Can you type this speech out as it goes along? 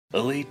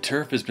Elite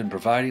Turf has been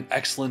providing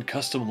excellent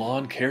custom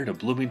lawn care to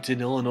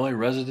Bloomington, Illinois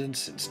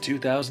residents since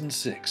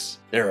 2006.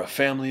 They're a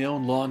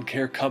family-owned lawn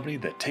care company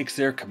that takes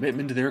their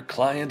commitment to their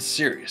clients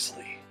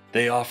seriously.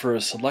 They offer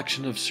a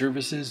selection of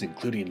services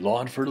including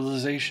lawn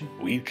fertilization,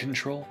 weed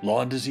control,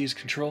 lawn disease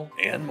control,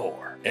 and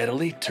more. At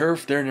Elite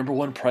Turf, their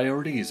 #1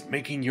 priority is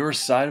making your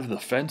side of the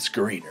fence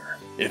greener.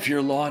 If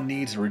your lawn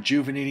needs a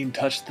rejuvenating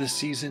touch this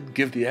season,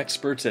 give the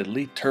experts at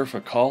Elite Turf a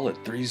call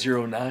at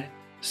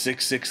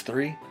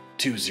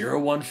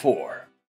 309-663-2014.